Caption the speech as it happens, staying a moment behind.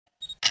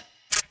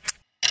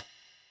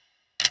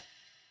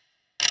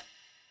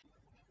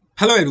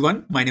Hello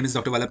everyone, my name is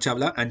Dr. Vallabh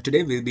Chawla and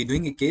today we'll be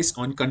doing a case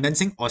on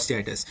condensing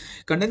osteitis.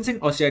 Condensing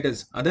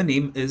osteitis, other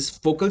name is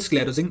focal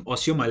sclerosing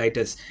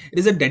osteomyelitis. It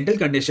is a dental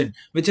condition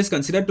which is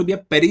considered to be a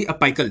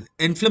periapical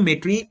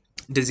inflammatory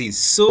disease.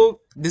 So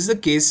this is a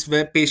case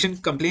where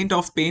patient complained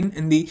of pain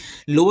in the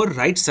lower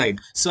right side.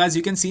 So as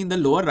you can see in the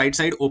lower right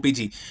side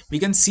OPG, we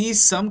can see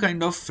some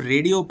kind of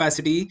radio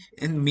opacity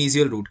in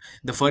mesial root.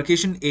 The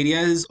furcation area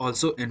is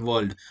also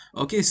involved.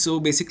 Okay, so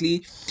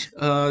basically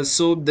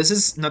so this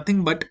is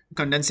nothing but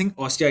condensing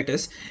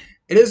osteitis.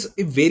 It is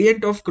a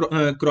variant of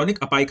chronic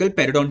apical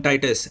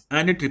periodontitis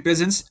and it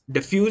represents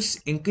diffuse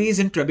increase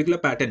in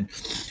trabecular pattern,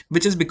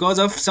 which is because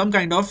of some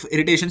kind of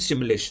irritation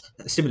stimulus.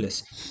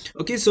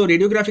 Okay, so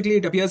radiographically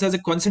it appears as a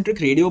concentric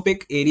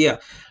radiopaque area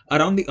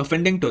around the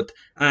offending tooth,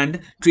 and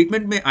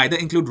treatment may either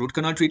include root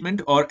canal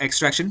treatment or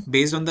extraction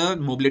based on the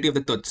mobility of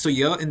the tooth. So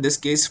here in this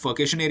case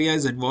furcation area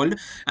is involved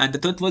and the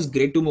tooth was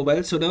grade 2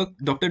 mobile, so the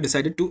doctor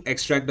decided to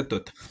extract the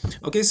tooth.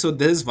 Okay, so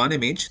this is one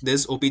image.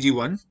 This is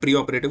OPG1,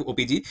 pre-operative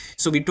OPG.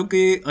 So we took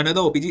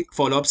another OPG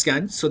follow-up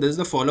scan. So this is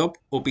the follow-up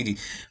OPG.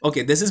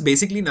 Okay, this is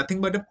basically nothing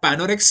but a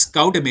panoramic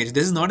scout image.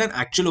 This is not an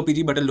actual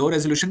OPG but a low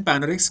resolution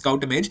panoramic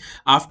scout image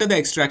after the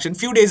extraction,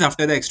 few days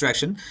after the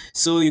extraction.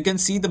 So you can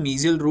see the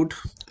mesial root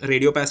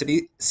radiopacity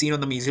seen on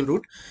the mesial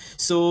root.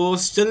 So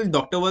still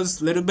doctor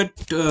was a little bit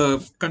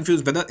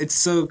confused whether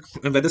it's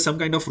whether some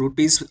kind of root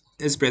piece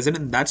is present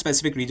in that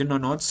specific region or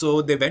not.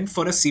 So they went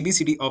for a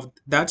CBCT of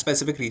that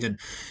specific region.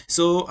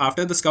 So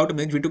after the scout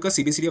image, we took a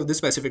CBCT of this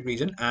specific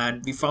region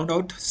and we found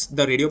out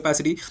the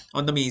radiopacity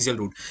on the mesial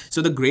root.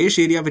 So the grayish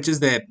area which is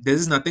there, this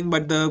is nothing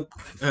but the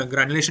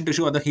granulation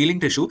tissue or the healing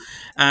tissue,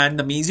 and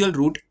the mesial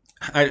root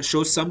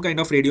shows some kind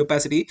of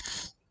radiopacity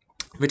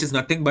which is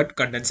nothing but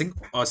condensing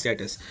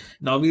osteitis.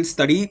 Now we'll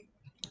study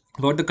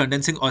about the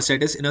condensing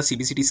osteitis in a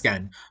CBCT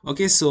scan.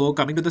 Okay, so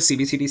coming to the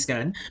CBCT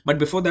scan, but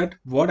before that,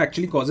 what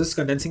actually causes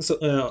condensing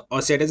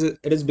osteitis?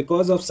 It is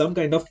because of some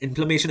kind of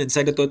inflammation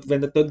inside the tooth when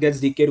the tooth gets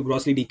decayed,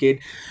 grossly decayed.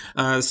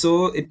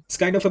 So it's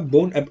kind of a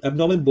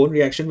abnormal bone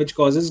reaction which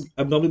causes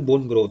abnormal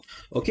bone growth.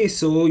 Okay,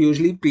 so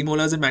usually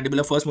premolars and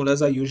mandibular first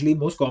molars are usually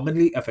most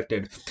commonly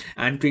affected,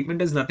 and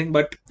treatment is nothing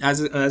but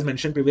as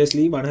mentioned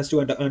previously, one has to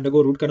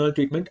undergo root canal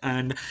treatment,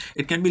 and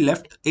it can be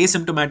left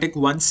asymptomatic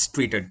once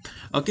treated.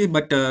 Okay,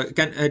 but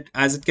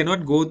as it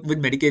cannot go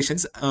with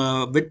medications,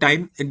 with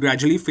time it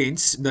gradually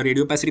faints. The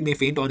radiopacity may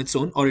faint on its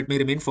own or it may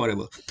remain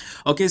forever.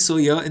 Okay, so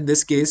here in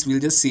this case we'll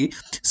just see.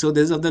 So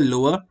this is of the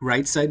lower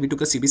right side, we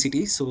took a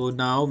CBCT. So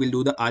now we'll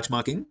do the arch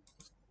marking.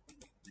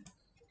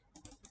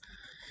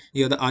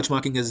 Here the arch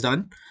marking is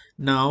done.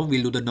 Now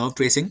we'll do the nerve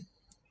tracing.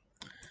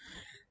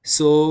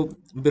 So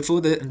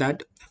before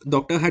that,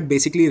 doctor had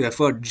basically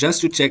referred just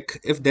to check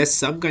if there's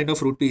some kind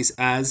of root piece,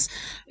 as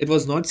it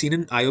was not seen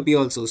in IOP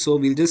also. So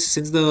we'll just,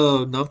 since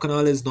the nerve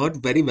canal is not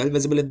very well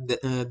visible in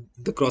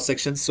the cross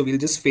sections, so we'll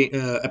just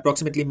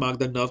approximately mark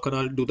the nerve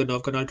canal, do the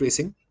nerve canal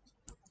tracing.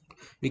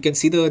 We can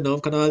see the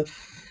nerve canal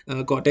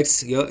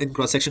cortex here in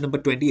cross section number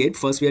 28.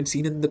 First we had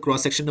seen in the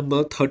cross section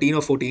number 13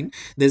 or 14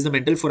 there's the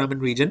mental foramen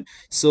region.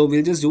 So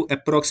we'll just do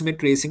approximate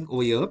tracing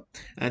over here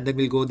and then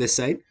we'll go this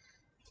side.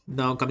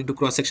 Now coming to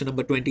cross section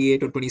number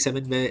 28 or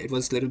 27, where it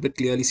was a little bit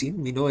clearly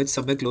seen, we know it's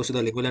somewhere close to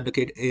the lingual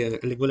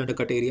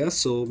undercut area.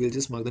 So we'll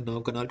just mark the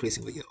nerve canal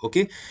tracing over here.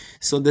 Okay,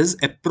 so this is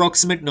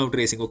approximate nerve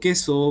tracing. Okay,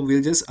 so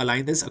we'll just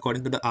align this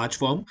according to the arch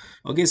form.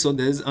 Okay, so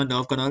there's a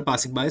nerve canal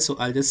passing by, so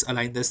I'll just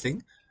align this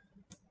thing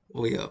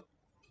over here.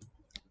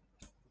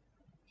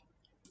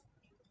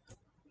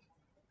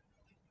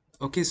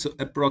 Okay, so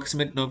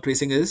approximate nerve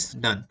tracing is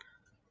done.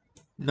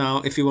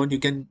 Now if you want, you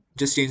can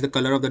just change the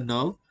color of the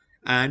nerve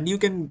and you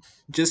can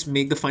just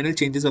make the final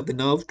changes of the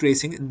nerve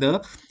tracing in the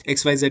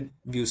XYZ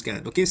view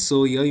scan. Okay,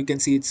 so here you can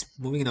see it's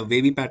moving in a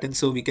wavy pattern,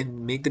 so we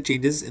can make the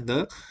changes in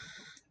the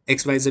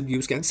XYZ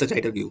view scan,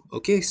 sagittal view.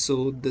 Okay,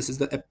 so this is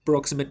the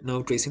approximate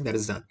nerve tracing that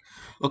is done.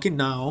 Okay,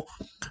 now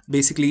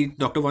basically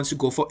doctor wants to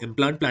go for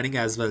implant planning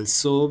as well,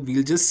 so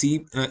we'll just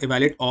see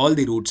evaluate all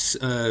the roots,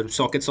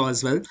 sockets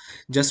as well,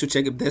 just to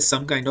check if there's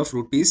some kind of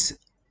root piece.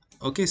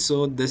 Okay,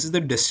 so this is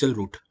the distal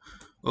root.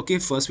 Okay,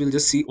 first we'll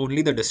just see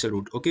only the distal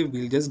root. Okay,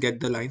 we'll just get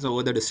the lines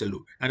over the distal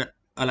root and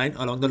align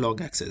along the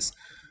long axis.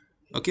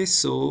 Okay,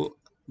 so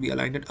we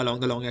aligned it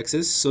along the long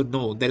axis. So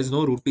no, there is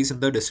no root piece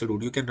in the distal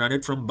root. You can run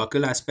it from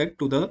buccal aspect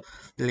to the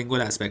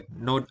lingual aspect.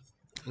 No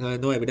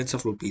evidence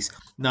of root piece.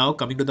 Now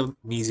coming to the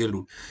mesial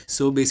root.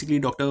 So basically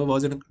doctor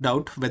was in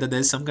doubt whether there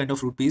is some kind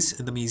of root piece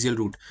in the mesial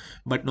root,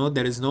 but no,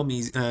 there is no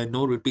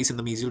root piece in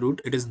the mesial root.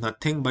 It is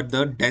nothing but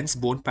the dense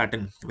bone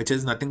pattern, which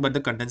is nothing but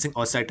the condensing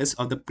osteitis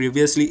of the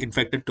previously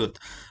infected tooth.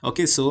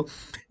 Okay, so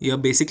yeah,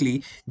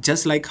 basically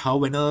just like how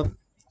when a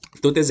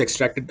tooth is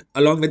extracted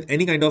along with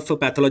any kind of a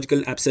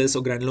pathological abscess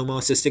or granuloma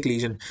or cystic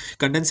lesion.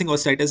 Condensing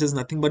osteitis is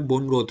nothing but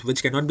bone growth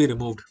which cannot be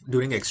removed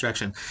during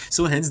extraction.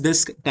 So hence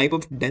this type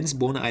of dense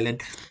bone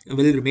island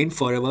will remain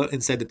forever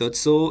inside the tooth.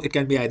 So it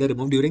can be either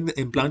removed during the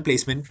implant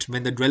placement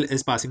when the drill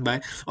is passing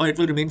by, or it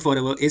will remain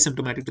forever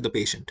asymptomatic to the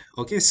patient.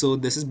 Okay, so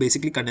this is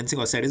basically condensing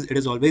osteitis. It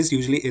is always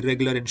usually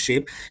irregular in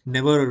shape,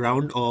 never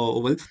round or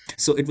oval.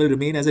 So it will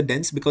remain as a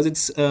dense because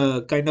it's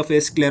kind of a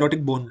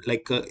sclerotic bone,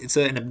 like it's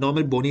an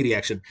abnormal bony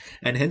reaction,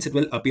 and hence it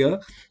will appear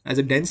as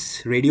a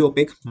dense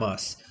radio-opaque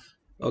mass.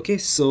 Okay,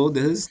 so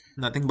this is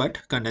nothing but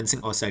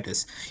condensing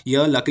osteitis.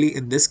 Here, luckily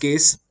in this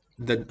case,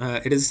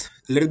 it is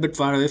a little bit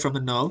far away from the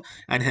nerve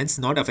and hence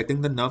not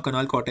affecting the nerve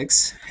canal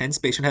cortex. Hence,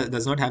 patient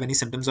does not have any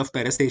symptoms of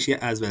paresthesia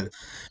as well.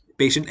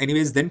 Patient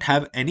anyways didn't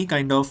have any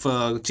kind of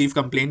chief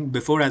complaint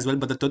before as well,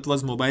 but the tooth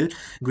was mobile,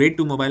 grade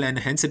 2 mobile, and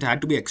hence it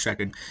had to be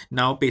extracted.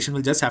 Now patient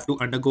will just have to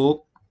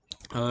undergo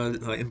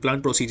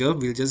implant procedure.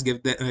 We'll just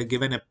give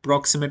an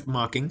approximate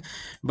marking,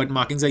 but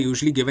markings are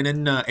usually given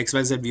in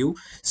XYZ view.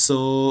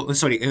 So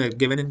sorry,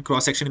 given in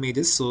cross section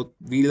images. So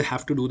we'll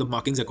have to do the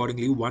markings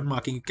accordingly. One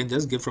marking you can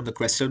just give from the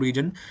crestal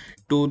region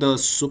to the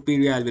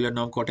superior alveolar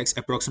nerve cortex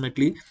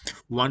approximately.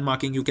 One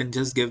marking you can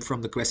just give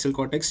from the crestal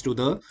cortex to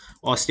the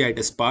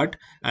osteitis part,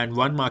 and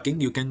one marking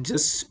you can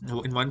just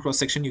in one cross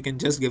section you can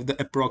just give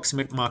the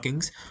approximate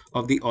markings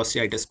of the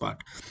osteitis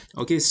part.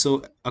 Okay,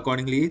 so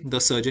accordingly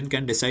the surgeon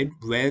can decide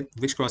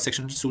which cross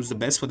section suits the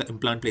best for the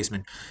implant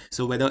placement.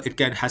 So whether it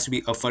can has to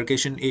be a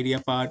furcation area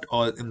part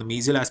or in the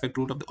mesial aspect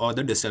root of or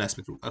the distal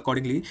aspect root.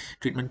 Accordingly,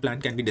 treatment plan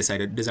can be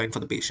designed for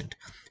the patient.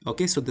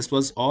 Okay, so this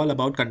was all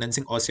about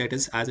condensing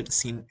osteitis as it is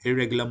seen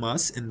irregular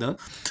mass in the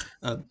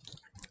uh,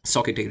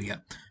 socket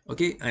area.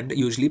 Okay, and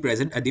usually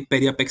present at the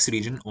periapex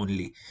region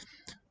only.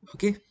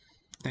 Okay,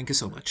 thank you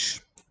so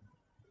much.